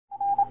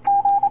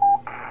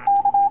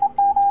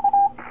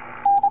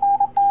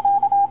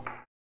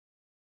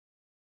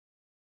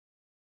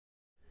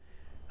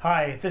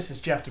Hi, this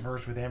is Jeff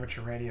DeMers with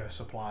Amateur Radio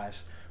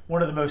Supplies.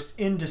 One of the most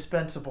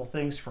indispensable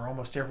things for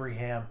almost every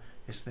ham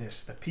is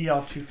this, the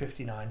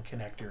PL-259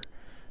 connector.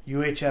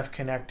 UHF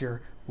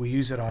connector, we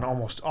use it on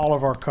almost all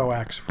of our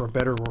coax for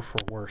better or for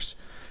worse.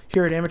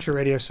 Here at Amateur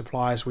Radio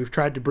Supplies, we've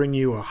tried to bring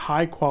you a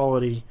high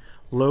quality,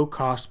 low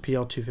cost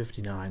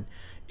PL-259.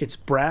 It's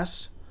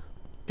brass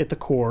at the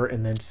core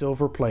and then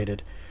silver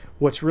plated.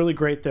 What's really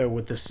great though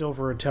with the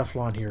silver and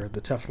Teflon here, the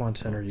Teflon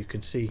center, you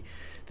can see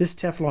this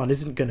Teflon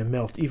isn't going to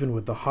melt even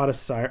with the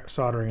hottest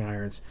soldering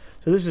irons.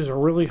 So this is a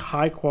really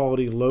high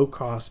quality, low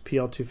cost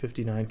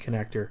PL-259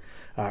 connector.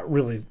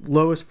 Really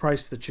lowest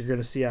price that you're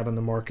going to see out on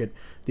the market.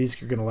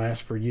 These are going to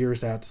last for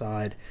years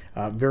outside.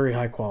 Very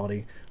high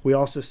quality. We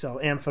also sell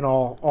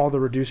Amphenol, all the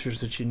reducers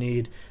that you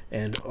need,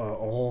 and a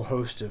whole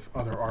host of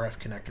other RF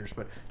connectors.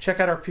 But check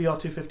out our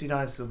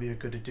PL-259s. They'll be a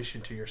good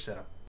addition to your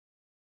setup.